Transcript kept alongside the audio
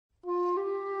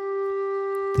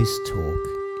This talk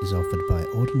is offered by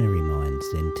Ordinary Mind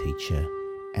Zen teacher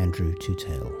Andrew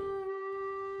Tutel.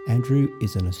 Andrew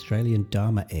is an Australian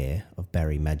Dharma heir of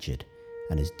Barry Magid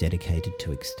and is dedicated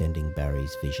to extending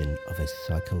Barry's vision of a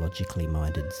psychologically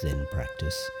minded Zen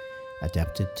practice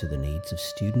adapted to the needs of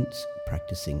students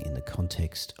practicing in the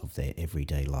context of their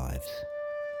everyday lives.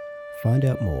 Find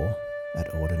out more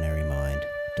at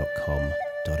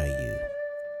ordinarymind.com.au.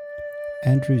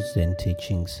 Andrew's Zen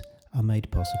teachings are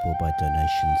made possible by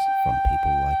donations from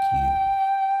people like you.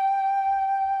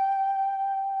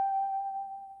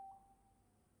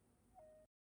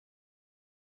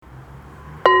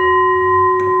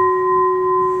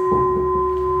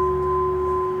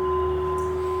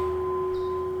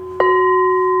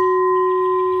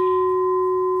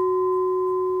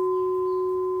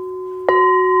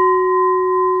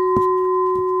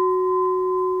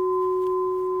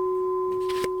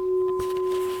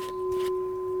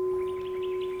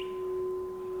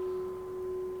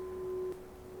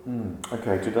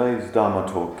 Okay, today's Dharma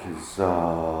talk is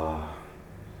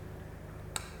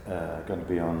going to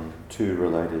be on two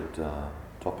related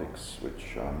topics,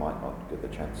 which I might not get the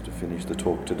chance to finish the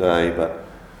talk today, but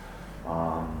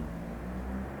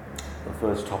the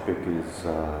first topic is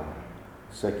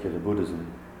secular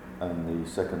Buddhism, and the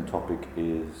second topic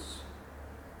is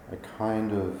a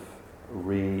kind of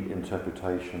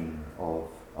reinterpretation of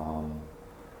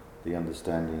the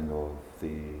understanding of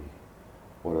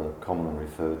what are commonly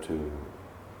referred to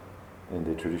in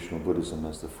the traditional Buddhism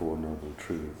as the Four Noble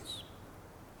Truths.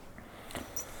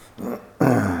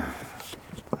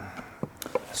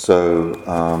 So,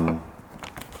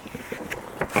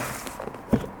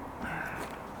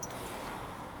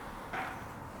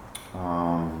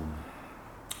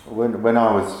 when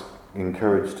I was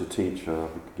encouraged to teach,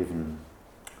 given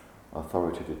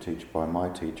authority to teach by my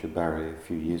teacher Barry a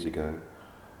few years ago,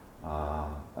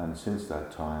 and since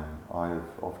that time, I've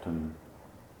often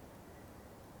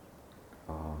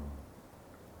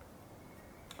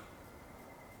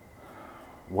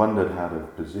wondered how to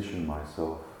position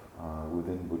myself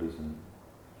within Buddhism,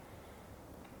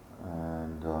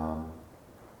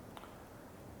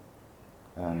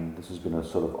 and this has been a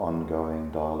sort of ongoing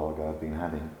dialogue I've been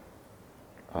having.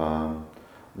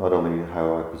 Not only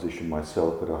how I position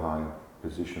myself, but how I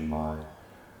position my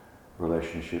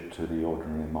relationship to the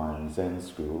Ordinary Mind Zen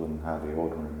School, and how the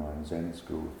Ordinary Mind Zen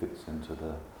School fits into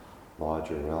the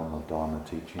larger realm of Dharma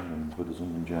teaching and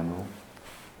Buddhism in general,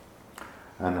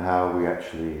 and how we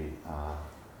actually,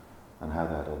 and how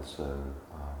that also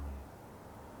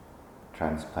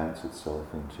transplants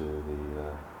itself into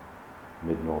the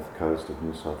mid-north coast of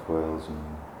New South Wales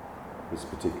in this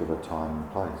particular time and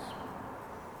place.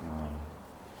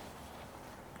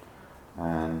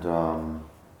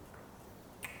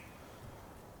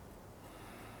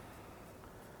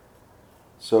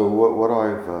 So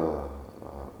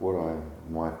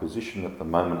my position at the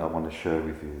moment I want to share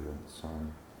with you. So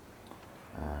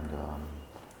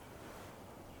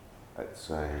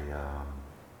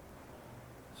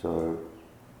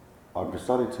I've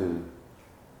decided to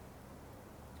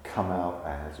come out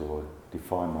as, or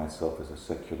define myself as, a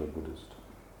secular Buddhist.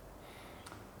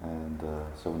 And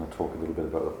so I want to talk a little bit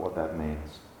about what that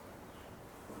means.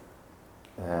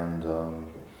 And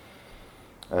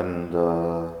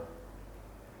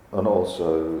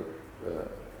also,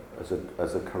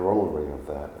 as a corollary of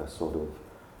that, a sort of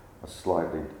a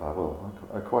slightly,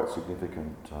 a quite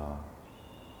significant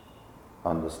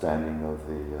understanding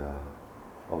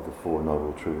of the Four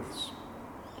Noble Truths.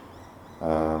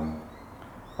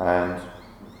 And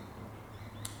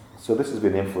so this has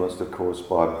been influenced, of course,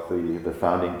 by the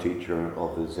founding teacher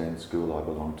of the Zen school I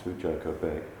belong to, Joko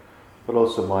Beck, but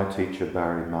also my teacher,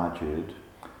 Barry Magid.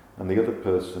 And the other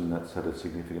person that's had a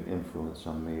significant influence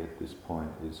on me at this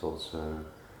point is also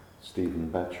Stephen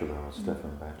Batchelor, or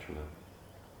Stephan Batchelor.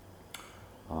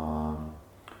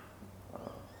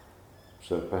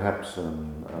 So perhaps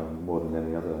more than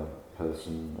any other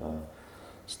person,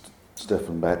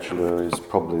 Stephan Batchelor is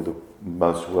probably the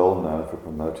most well known for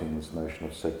promoting this notion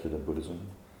of secular Buddhism.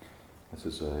 This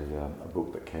is a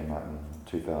book that came out in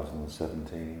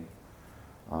 2017,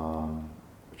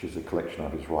 which is a collection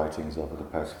of his writings over the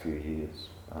past few years.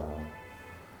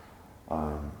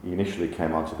 He initially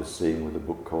came onto the scene with a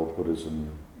book called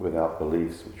Buddhism Without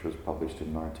Beliefs, which was published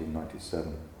in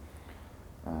 1997.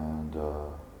 And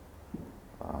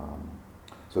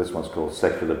so this one's called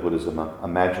Secular Buddhism,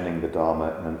 Imagining the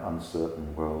Dharma in an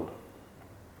Uncertain World.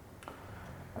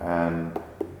 And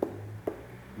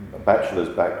Batchelor's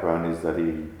background is that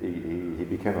he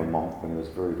became a monk when he was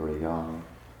very, very young.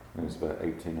 When he was about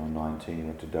 18 or 19, he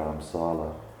went to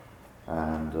Dharamsala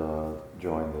and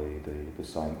joined the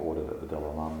same order that the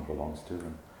Dalai Lama belongs to,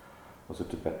 and was a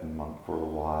Tibetan monk for a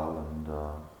while,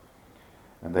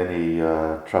 and then he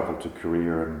travelled to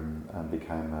Korea and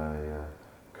became a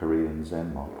Korean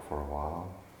Zen monk for a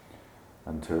while,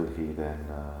 until he then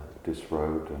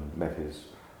disrobed and met his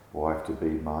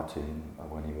wife-to-be Martine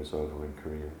when he was over in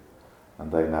Korea.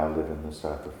 And they now live in the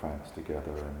south of France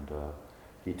together, and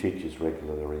he teaches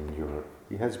regularly in Europe.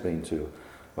 He has been to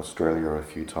Australia a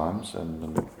few times,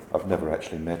 and I've never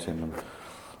actually met him, and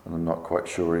I'm not quite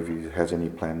sure if he has any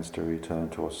plans to return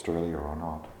to Australia or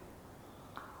not.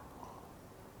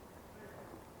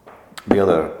 The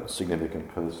other significant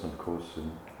person, of course,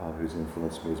 who's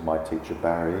influenced me is my teacher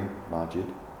Barry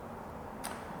Majid.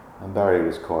 And Barry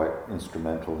was quite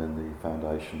instrumental in the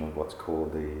foundation of what's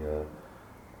called the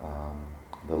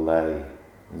Lay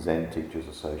Zen Teachers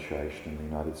Association in the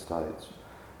United States.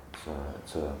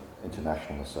 It's an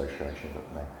international association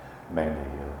that mainly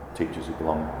teachers who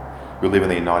live in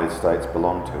the United States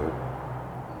belong to it.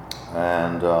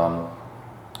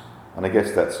 And I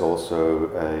guess that's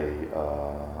also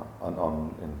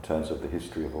in terms of the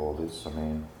history of all this. I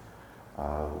mean,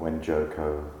 when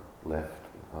Joko left,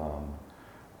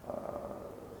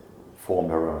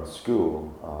 formed her own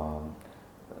school,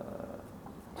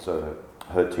 so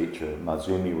her teacher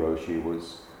Mazumi Roshi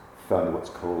founded what's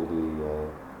called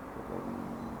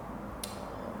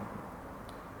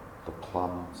the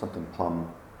Plum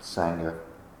Sangha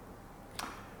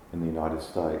in the United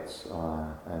States,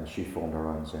 and she formed her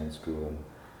own Zen school,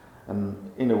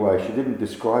 and in a way she didn't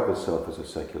describe herself as a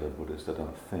secular Buddhist. I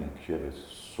don't think she ever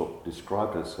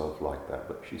described herself like that,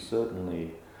 but she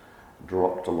certainly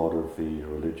dropped a lot of the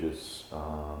religious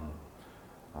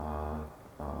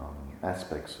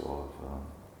aspects of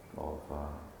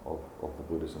the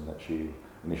Buddhism that she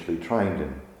initially trained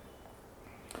in.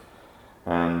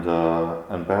 And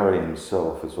Barry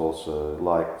himself is also,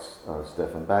 like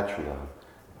Stefan Batchelor,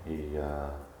 he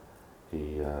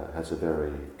has a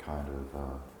very kind of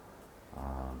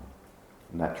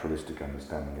naturalistic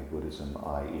understanding of Buddhism,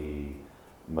 i.e.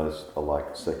 most are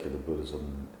like secular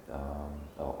Buddhism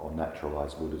or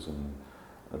naturalized Buddhism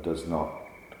does not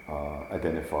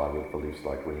identify with beliefs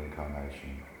like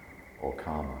reincarnation or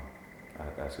karma,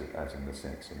 as in the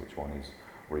sense in which one is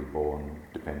reborn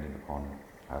depending upon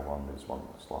how one lives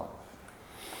one's life.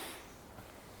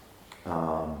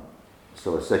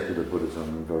 So a secular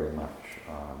Buddhism very much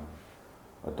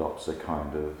adopts a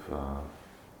kind of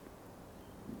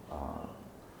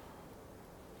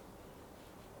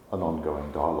an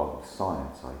ongoing dialogue with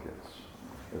science, I guess,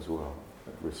 as well.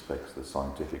 It respects the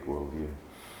scientific worldview.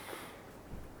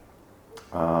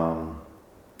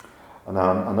 And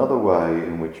another way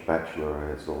in which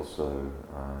Batchelor has also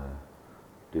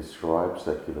described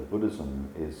secular Buddhism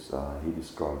is he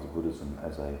describes Buddhism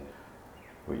as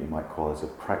what you might call as a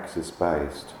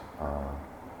praxis-based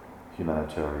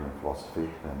humanitarian philosophy.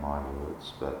 They're my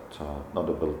words, but not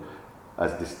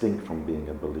as distinct from being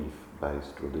a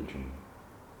belief-based religion.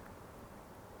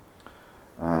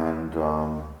 And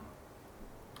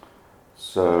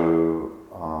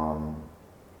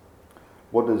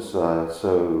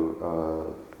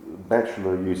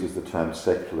Batchelor uses the term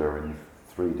secular in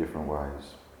three different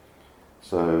ways.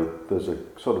 So there's a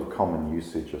sort of common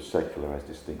usage of secular as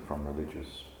distinct from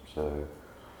religious. So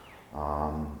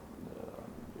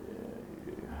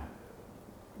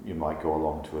you might go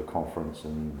along to a conference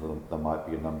and there might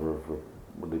be a number of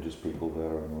religious people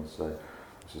there, and they'll say,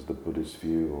 this is the Buddhist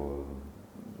view or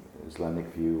Islamic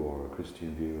view or a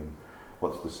Christian view, and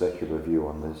what's the secular view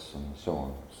on this, and so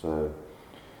on.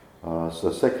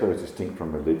 So secular is distinct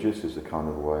from religious is the kind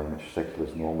of way in which secular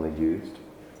is normally used.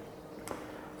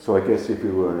 So I guess if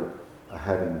we were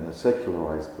having a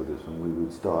secularized Buddhism, we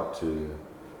would start to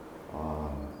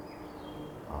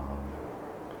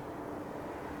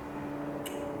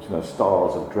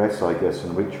styles of dress, I guess,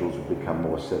 and rituals would become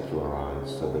more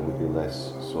secularized, so there would be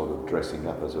less sort of dressing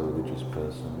up as a religious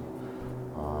person.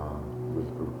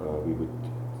 We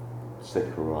would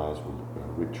secularize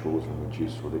rituals and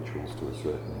reduce rituals to a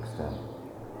certain extent.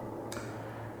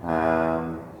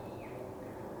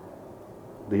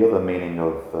 The other meaning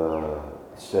of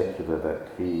secular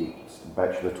that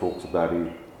Batchelor talks about,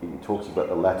 he talks about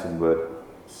the Latin word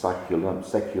seculum,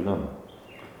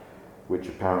 which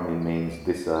apparently means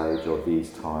this age or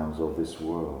these times or this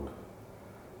world.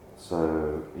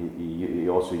 So he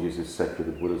also uses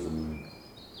secular Buddhism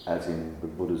as in the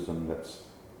Buddhism that's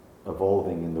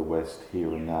evolving in the West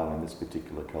here and now in this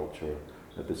particular culture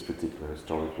at this particular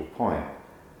historical point,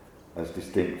 as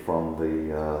distinct from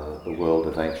the world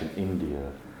of ancient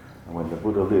India. And when the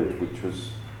Buddha lived, which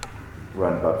was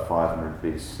around about 500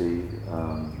 BC,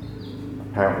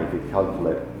 apparently if you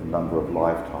calculate the number of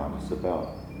lifetimes, it's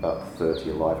about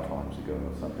 30 lifetimes ago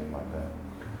or something like that.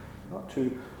 Not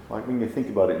too, like when you think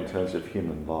about it in terms of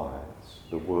human lives,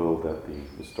 the world that the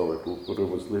historical Buddha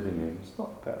was living in is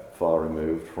not that far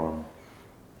removed from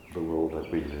the world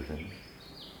that we live in.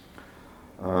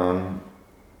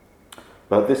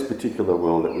 But this particular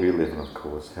world that we live in, of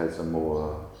course, has a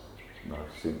more,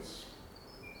 since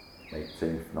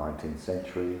 18th, 19th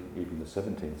century, even the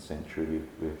 17th century,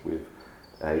 with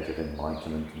age of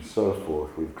enlightenment and so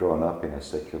forth, we've grown up in a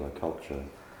secular culture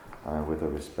with a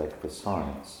respect for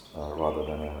science rather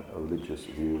than a religious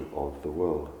view of the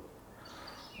world.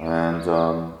 And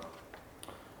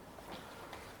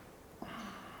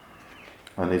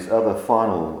this other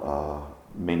final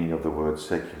meaning of the word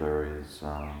secular is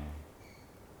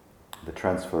the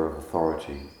transfer of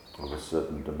authority over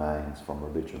certain domains from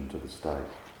religion to the state.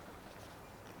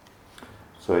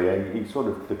 So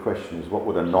the question is, what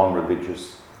would a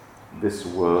non-religious, this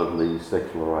worldly,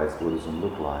 secularized Buddhism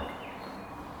look like?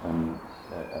 And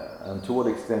to what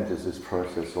extent is this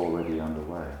process already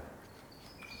underway?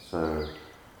 So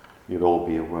you'd all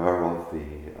be aware of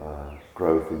the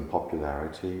growth in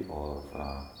popularity of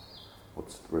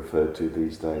what's referred to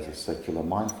these days as secular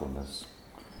mindfulness.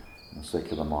 And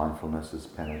secular mindfulness has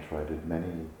penetrated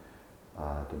many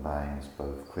domains,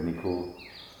 both clinical,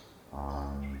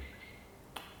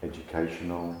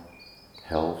 educational,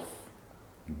 health,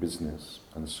 business,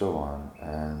 and so on.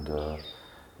 And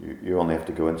you only have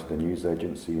to go into the news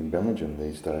agency in Belgium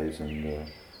these days and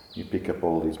you pick up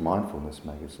all these mindfulness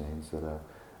magazines that are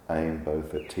aimed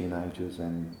both at teenagers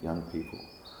and young people.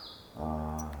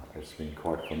 It's been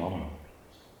quite phenomenal.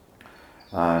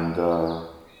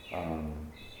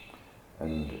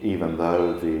 And even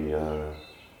though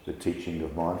the teaching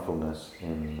of mindfulness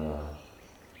in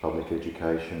public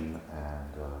education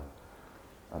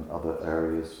and other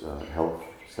areas, health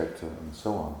sector and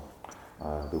so on,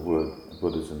 the word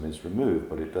Buddhism is removed,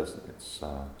 but it doesn't.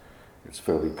 It's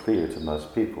fairly clear to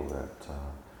most people that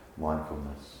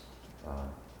mindfulness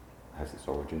has its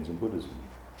origins in Buddhism,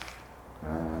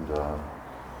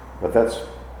 but that's,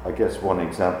 I guess, one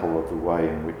example of the way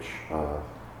in which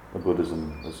the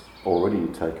Buddhism has already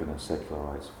taken a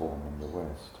secularized form in the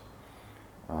West.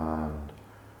 And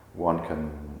one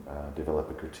can develop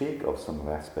a critique of some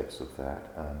aspects of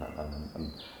that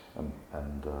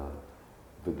and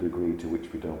the degree to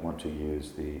which we don't want to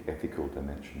use the ethical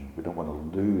dimension. We don't want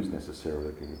to lose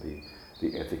necessarily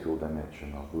the ethical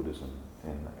dimension of Buddhism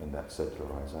in that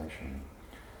secularization.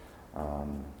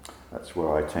 That's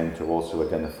where I tend to also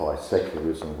identify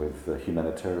secularism with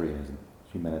humanitarianism.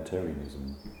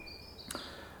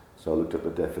 So I looked at the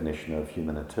definition of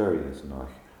humanitarianism.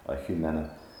 A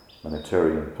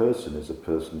humanitarian person is a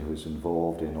person who is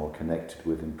involved in or connected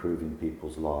with improving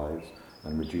people's lives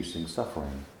and reducing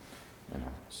suffering.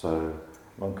 So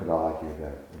one could argue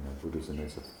that Buddhism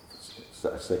is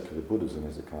secular Buddhism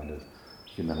is a kind of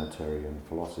humanitarian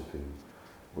philosophy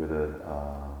with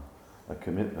a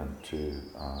commitment to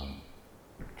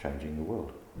changing the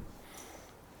world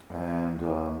and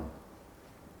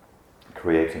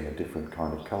creating a different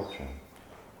kind of culture,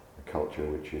 a culture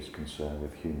which is concerned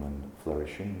with human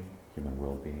flourishing, human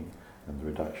well-being, and the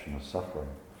reduction of suffering.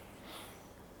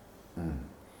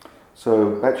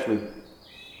 So Batchelor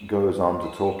goes on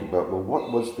to talk about, well,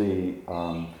 what was the...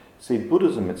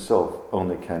 Buddhism itself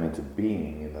only came into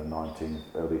being in the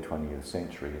 19th, early 20th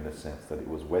century in the sense that it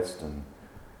was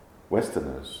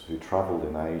Westerners who travelled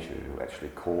in Asia who actually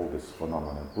called this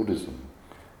phenomenon Buddhism.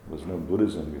 There was no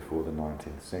Buddhism before the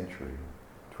 19th century,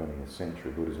 20th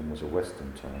century. Buddhism was a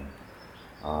Western term.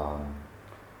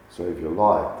 So if you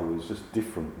like, there was just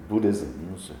different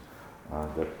Buddhisms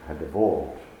that had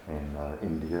evolved in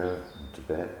India, in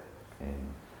Tibet,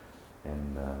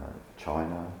 in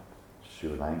China, Sri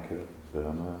Lanka,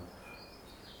 Burma,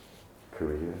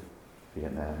 Korea,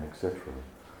 Vietnam, etc.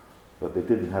 But they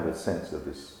didn't have a sense of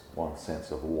this one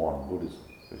sense of one Buddhism.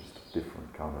 There's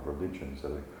different kind of religions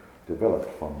that developed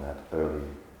from that early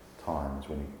times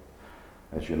when,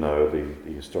 as you know, the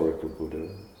historical Buddha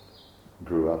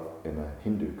grew up in a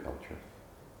Hindu culture,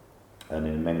 and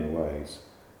in many ways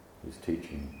his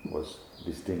teaching was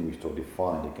distinguished or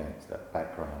defined against that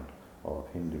background of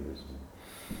Hinduism.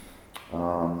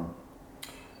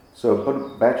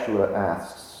 So Batchelor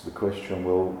asks the question,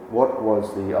 well, what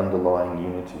was the underlying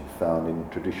unity found in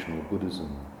traditional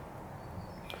Buddhism?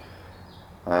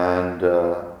 And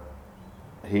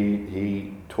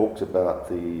he talked about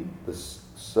the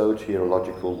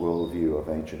soteriological worldview of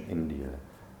ancient India.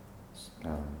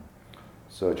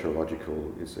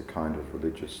 Soteriological is a kind of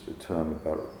religious term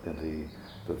about the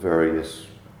various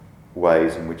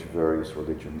ways in which various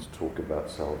religions talk about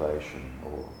salvation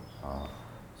or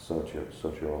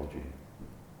sociology.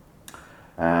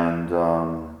 And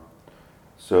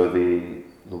so the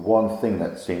one thing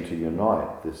that seemed to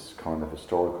unite this kind of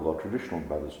historical or traditional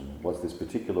Buddhism was this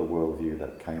particular worldview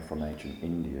that came from ancient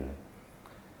India.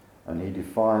 And he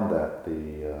defined that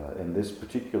in this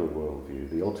particular worldview,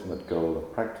 the ultimate goal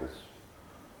of practice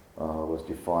was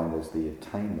defined as the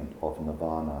attainment of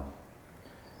nirvana,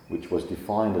 which was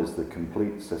defined as the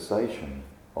complete cessation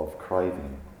of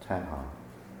craving, tanha,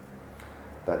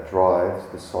 that drives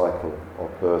the cycle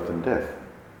of birth and death.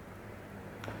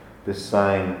 This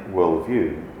same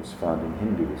worldview was found in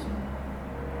Hinduism.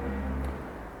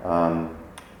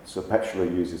 So Batchelor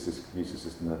uses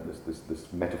this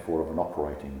metaphor of an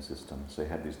operating system. So you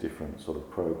have these different sort of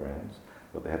programs,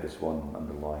 but they have this one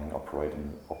underlying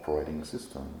operating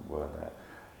system where that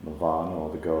nirvana, or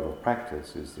the goal of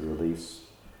practice, is the release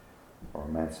or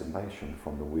emancipation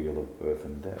from the wheel of birth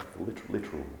and death, the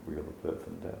literal wheel of birth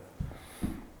and death.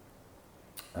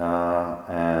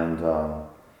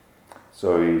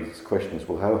 So his question is,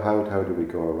 well, how do we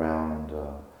go around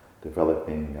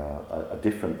developing a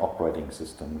different operating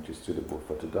system which is suitable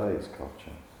for today's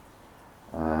culture?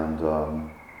 And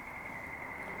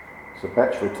so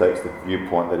Batchelor takes the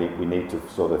viewpoint that we need to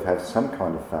sort of have some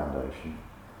kind of foundation,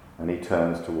 and he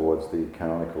turns towards the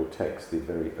canonical text,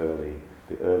 the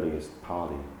earliest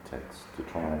Pali text, to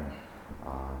try and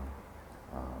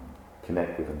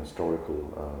connect with an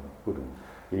historical Buddha.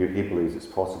 He believes it's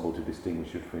possible to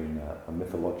distinguish between a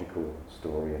mythological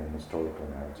story and an historical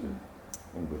narrative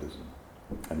in Buddhism,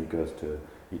 and he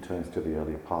turns to the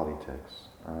earlier Pali texts.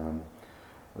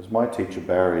 As my teacher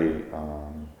Barry,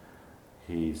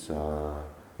 he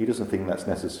doesn't think that's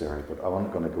necessary, but I'm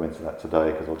not going to go into that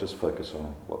today because I'll just focus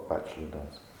on what Batchelor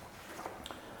does.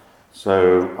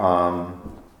 So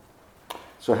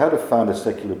how to found a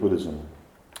secular Buddhism,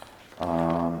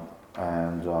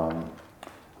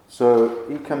 so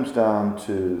he comes down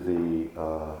to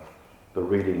the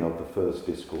reading of the first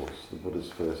discourse, the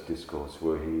Buddha's first discourse,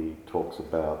 where he talks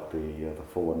about the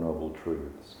Four Noble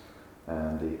Truths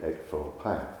and the Eightfold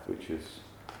Path, which is,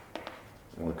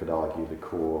 one could argue, the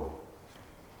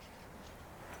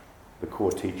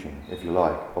core teaching, if you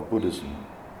like, of Buddhism.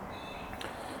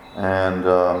 And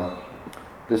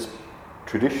this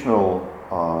traditional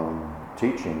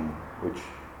teaching, which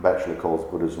Batchelor calls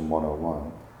Buddhism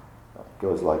 101,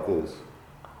 goes like this.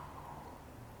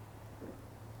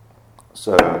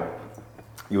 So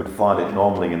you would find it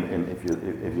normally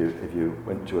if you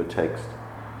went to a text.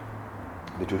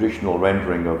 The traditional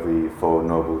rendering of the Four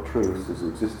Noble Truths is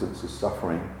existence is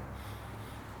suffering,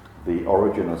 the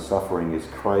origin of suffering is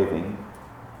craving,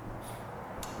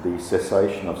 the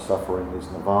cessation of suffering is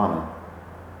nirvana,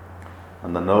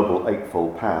 and the Noble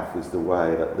Eightfold Path is the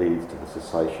way that leads to the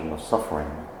cessation of suffering.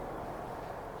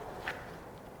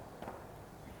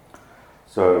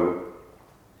 So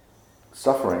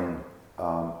suffering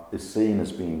is seen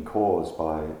as being caused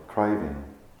by craving.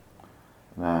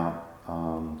 Now,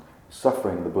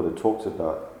 suffering the Buddha talks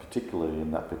about, particularly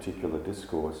in that particular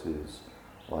discourse, is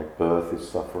like birth is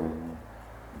suffering,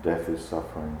 death is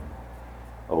suffering,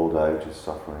 old age is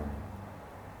suffering,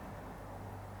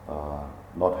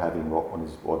 not having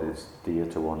what is dear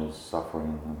to one is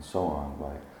suffering, and so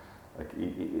on.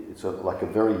 It's like a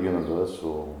very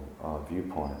universal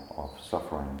viewpoint of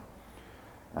suffering.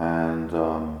 And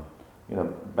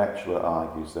Batchelor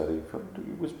argues that he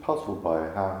was puzzled by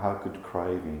how could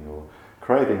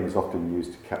craving is often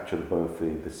used to capture both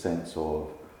the sense of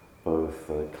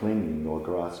both clinging or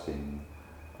grasping,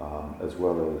 as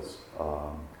well as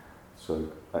so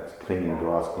that's clinging,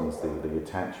 grasping is the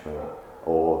attachment,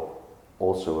 or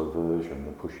also aversion,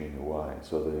 the pushing away.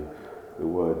 So the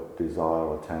word desire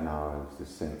or tanha is this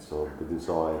sense of the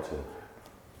desire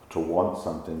to want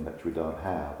something that we don't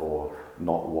have, or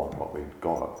not want what we've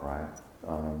got, right?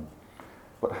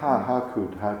 But how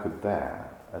could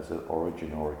that, as an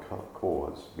origin or a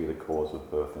cause, be the cause of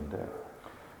birth and death?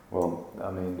 Well,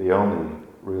 I mean, the only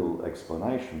real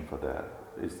explanation for that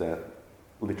is that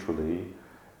literally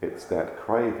it's that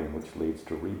craving which leads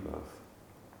to rebirth.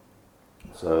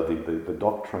 So the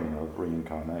doctrine of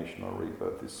reincarnation or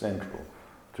rebirth is central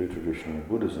to traditional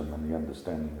Buddhism and the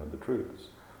understanding of the truths.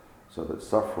 So that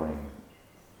suffering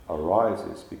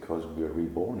arises because we are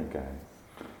reborn again.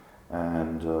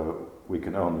 And we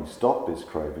can only stop this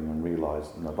craving and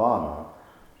realize nirvana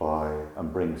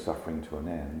and bring suffering to an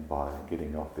end by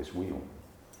getting off this wheel.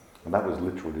 And that was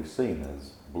literally seen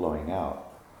as blowing out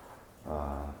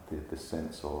the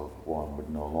sense of one would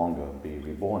no longer be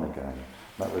reborn again.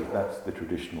 That's the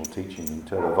traditional teaching in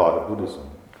Theravada Buddhism.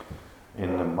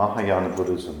 in the Mahayana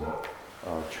Buddhism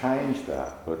changed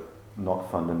that, but not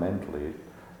fundamentally.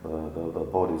 The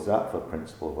Bodhisattva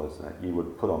principle was that you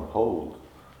would put on hold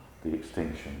the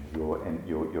extinction,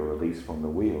 your release from the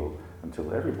wheel,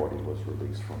 until everybody was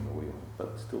released from the wheel,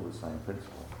 but still the same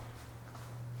principle.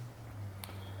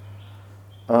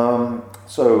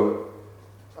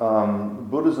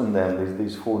 Buddhism then,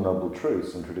 these Four Noble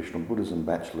Truths in traditional Buddhism,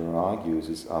 Batchelor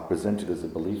argues, are presented as a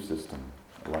belief system.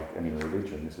 Like any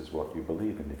religion, this is what you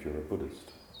believe in if you're a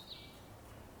Buddhist.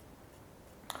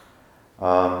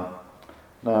 Now,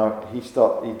 he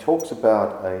talks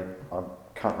about I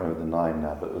can't remember the name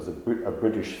now, but it was a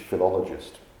British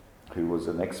philologist who was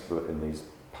an expert in these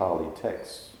Pali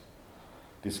texts,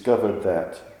 discovered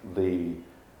that the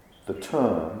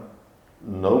term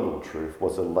Noble Truth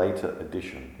was a later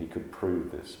addition. He could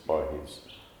prove this by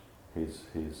his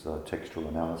textual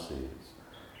analyses.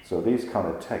 So these kind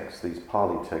of texts, these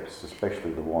Pali texts,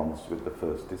 especially the ones with the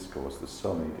first discourse, there's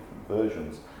so many different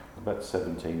versions, about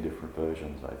 17 different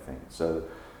versions, I think. So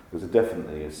there's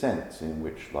definitely a sense in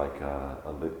which, like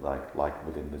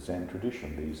within the Zen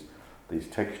tradition, these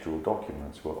textual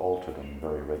documents were altered on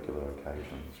very regular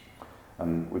occasions.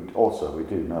 And we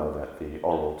do know that the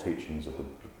oral teachings of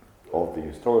the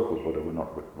historical Buddha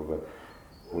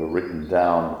were written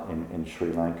down in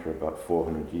Sri Lanka about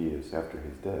 400 years after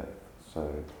his death.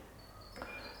 So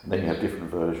then you have different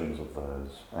versions of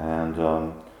those. And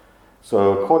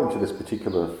so according to this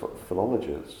particular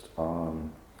philologist,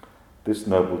 this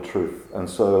Noble Truth, and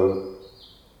so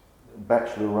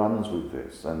Batchelor runs with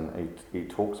this, and he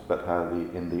talks about how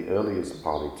in the earliest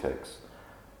Pali texts,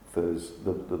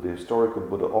 the historical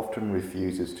Buddha often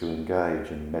refuses to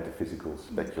engage in metaphysical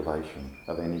speculation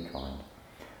of any kind.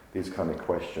 These kind of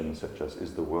questions such as,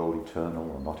 is the world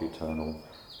eternal or not eternal,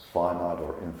 finite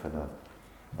or infinite,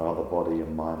 are the body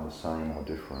and mind the same or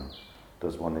different,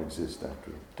 does one exist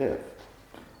after death?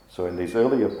 So in these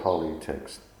earlier Pali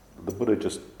texts, the Buddha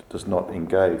just does not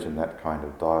engage in that kind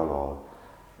of dialogue.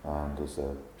 There's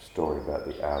a story about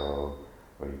the arrow,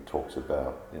 where he talks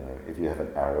about, if you have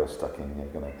an arrow stuck in you,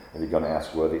 are you going to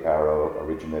ask where the arrow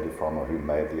originated from or who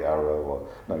made the arrow? Or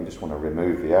no, you just want to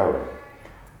remove the arrow.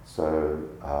 So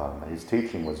his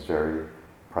teaching was very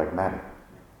pragmatic.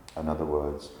 In other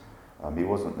words, he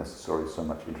wasn't necessarily so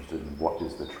much interested in what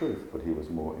is the truth, but he was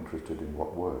more interested in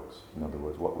what works. In other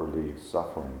words, what relieves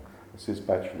suffering. This is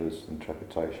Batchelor's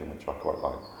interpretation, which I quite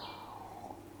like.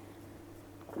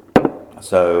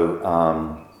 So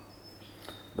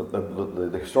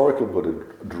the historical Buddha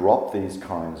dropped these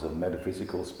kinds of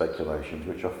metaphysical speculations,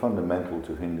 which are fundamental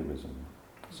to Hinduism.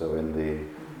 So in the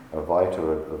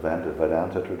Advaita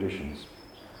Vedanta traditions,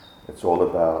 it's all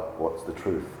about what's the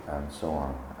truth and so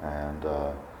on.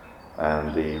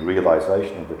 And the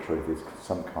realization of the truth is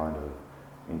some kind of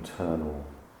internal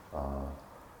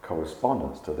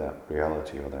correspondence to that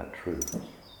reality or that truth.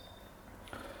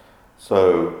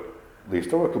 So the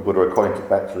historical Buddha, according to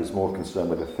Batchelor, is more concerned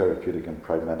with a therapeutic and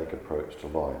pragmatic approach to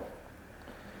life.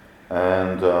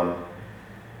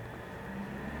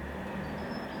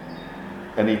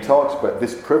 And he talks about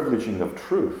this privileging of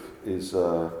truth is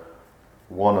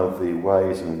one of the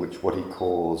ways in which what he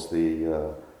calls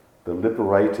the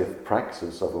liberative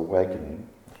praxis of awakening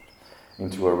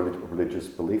into a religious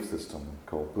belief system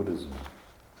called Buddhism.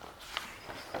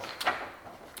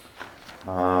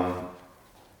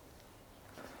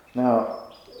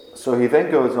 Now, so he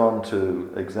then goes on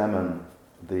to examine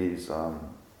these, the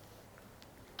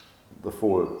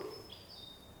four,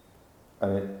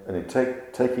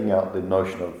 taking out the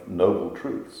notion of noble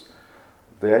truths,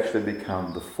 they actually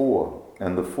become the four.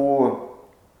 And the four,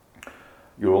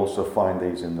 you'll also find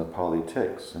these in the Pali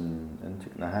texts, and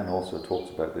Thich Nhat Hanh also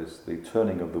talks about this, the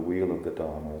turning of the wheel of the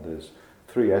Dharma. There's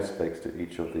three aspects to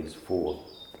each of these four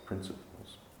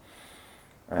principles.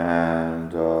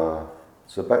 And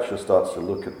so Batchelor starts to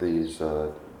look at these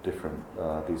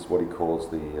these what he calls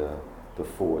the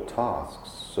four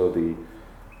tasks. So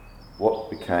what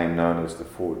became known as the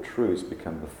four truths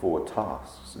become the four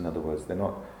tasks. In other words, they're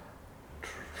not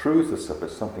truths as such,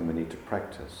 it's something we need to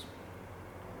practice.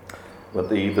 But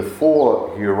the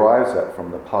four he arrives at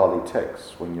from the Pali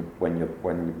texts, when you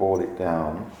boil it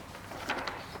down,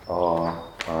 are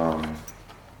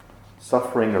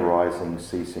suffering, arising,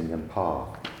 ceasing, and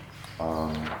path.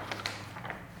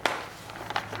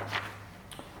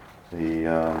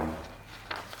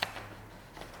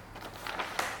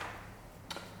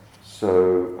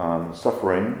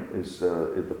 Suffering is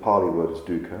the Pali word is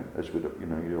dukkha, as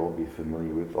you'd all be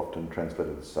familiar with, often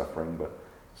translated as suffering, but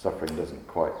suffering doesn't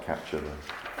quite capture the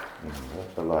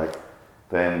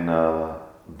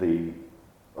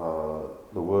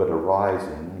the word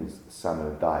arising is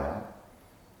samudaya,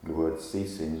 The word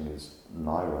ceasing is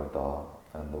nirada,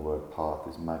 and the word path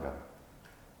is magga.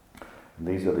 And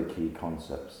these are the key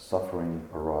concepts: suffering,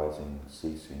 arising,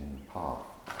 ceasing, path.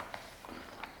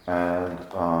 And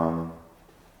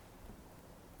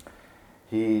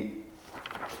he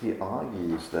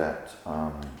argues that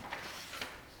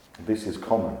this is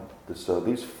common. So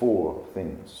these four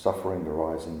things, suffering,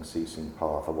 arising, ceasing,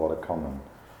 path, are what are common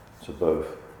to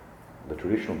both the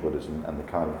traditional Buddhism and the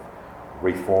kind of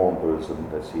reform Buddhism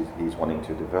that he's wanting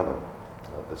to develop,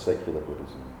 the secular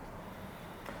Buddhism.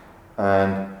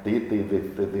 And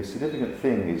the significant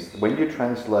thing is when you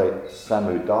translate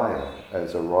samudaya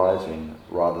as arising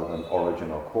rather than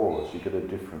origin or cause, you get a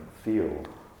different feel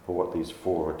for what these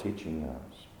four are teaching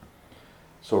us.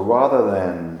 So rather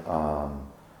than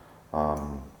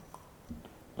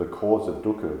the cause of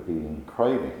dukkha being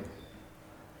craving,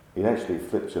 it actually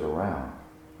flips it around,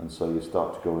 and so you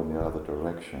start to go in the other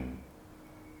direction.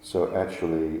 So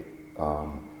actually,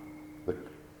 the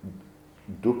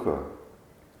dukkha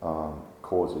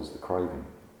causes the craving.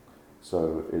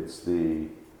 So it's the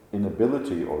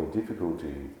inability or the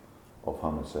difficulty of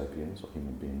Homo sapiens, or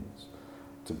human beings,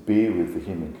 to be with the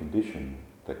human condition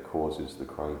that causes the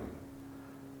craving.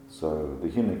 So the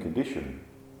human condition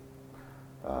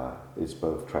is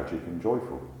both tragic and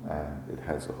joyful, and it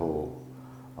has a whole...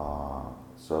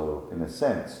 so in a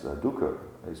sense, dukkha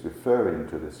is referring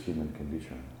to this human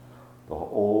condition, the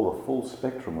full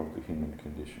spectrum of the human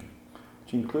condition,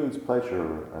 which includes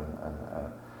pleasure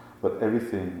but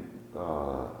everything.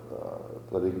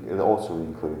 It also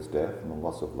includes death and the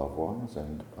loss of loved ones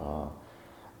and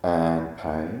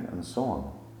pain and so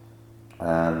on.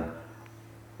 And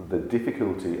the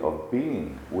difficulty of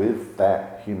being with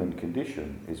that human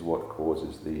condition is what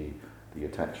causes the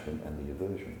attachment and the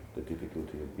aversion, the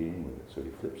difficulty of being with it. So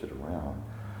he flips it around.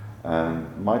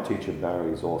 And my teacher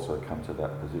Barry's also come to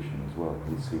that position as well.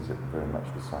 He sees it very much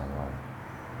the same way.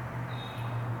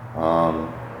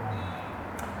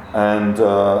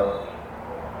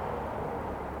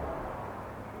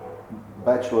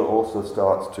 Batchelor also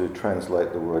starts to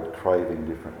translate the word craving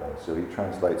differently. So he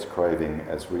translates craving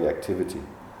as reactivity.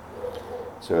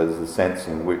 So there's a sense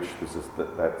in which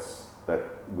that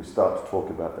we start to talk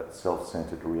about that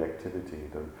self-centered reactivity,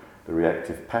 the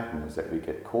reactive patterns that we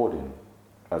get caught in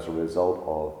as a result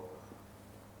of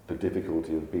the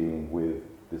difficulty of being with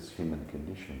this human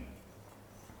condition.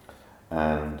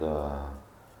 And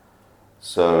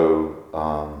so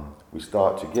we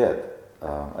start to get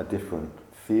a different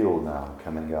feel now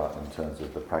coming out in terms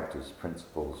of the practice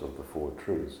principles of the Four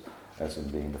Truths, as in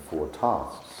being the four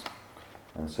tasks.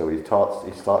 And so he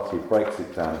breaks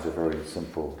it down as a very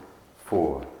simple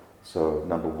four. So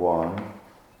number one,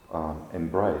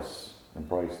 embrace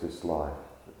this life,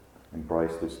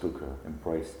 embrace this dukkha,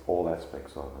 embrace all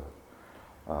aspects of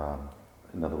it.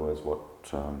 In other words, what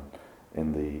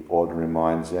in the ordinary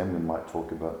mind Zen we might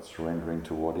talk about surrendering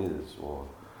to what is,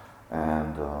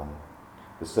 and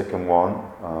the second one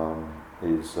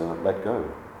is let go.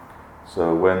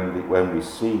 So when we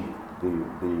see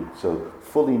so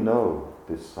fully know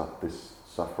this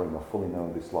suffering, or fully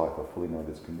know this life, or fully know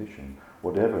this condition,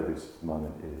 whatever this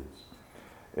moment is,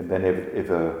 and then if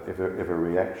a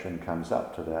reaction comes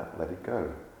up to that, let it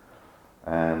go.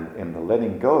 And in the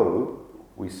letting go,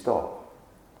 we stop,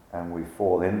 and we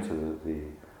fall into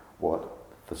what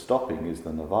the stopping is,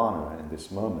 the nirvana in this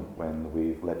moment, when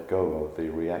we've let go of the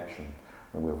reaction,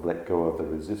 when we've let go of the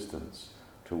resistance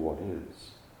to what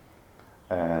is.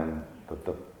 And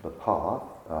the path,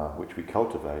 which we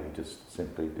cultivate, he just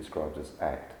simply describes as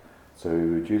act. So he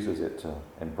reduces it to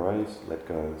embrace, let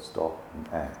go, stop, and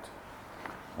act.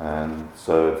 And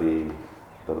so the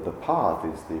path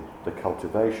is the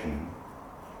cultivation.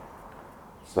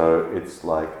 So it's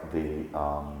like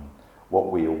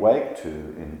what we awake to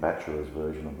in Batchelor's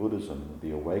version of Buddhism.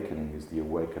 The awakening is the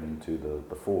awakening to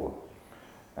the four.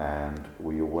 And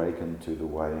we awaken to the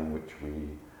way in which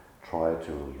we try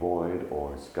to avoid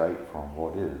or escape from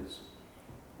what is.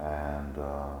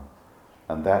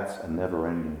 And that's a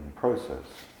never-ending process.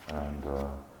 And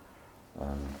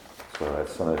so as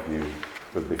some of you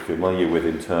would be familiar with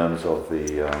in terms of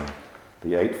the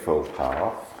Eightfold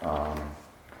Path,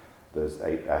 there's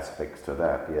 8 aspects to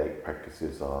that. The 8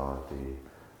 practices are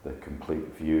the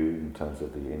complete view in terms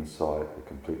of the insight, the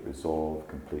complete resolve,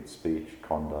 complete speech,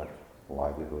 conduct,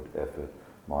 livelihood, effort,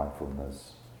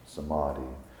 mindfulness,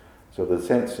 samadhi. So the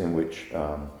sense in which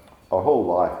our whole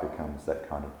life becomes that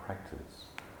kind of practice.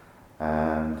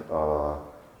 And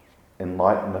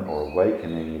enlightenment or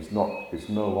awakening is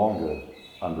no longer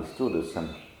understood as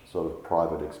some sort of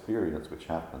private experience which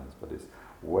happens, but it's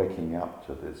waking up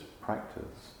to this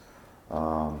practice,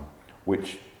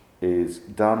 which is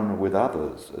done with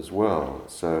others as well.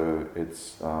 So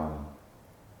it's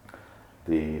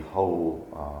the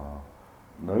whole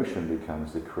notion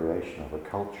becomes the creation of a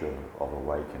culture of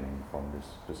awakening from this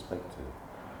perspective.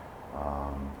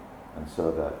 And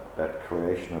so that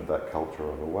creation of that culture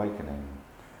of awakening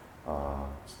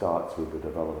starts with the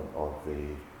development of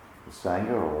the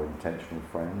Sangha, or intentional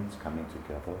friends coming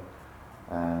together,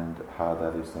 and how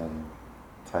that is then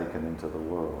taken into the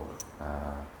world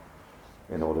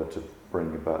in order to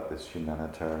bring about this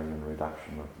humanitarian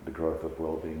reduction of the growth of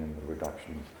well-being and the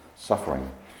reduction of suffering.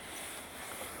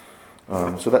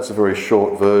 So that's a very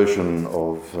short version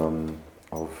of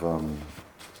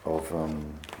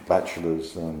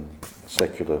Batchelor's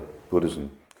secular Buddhism.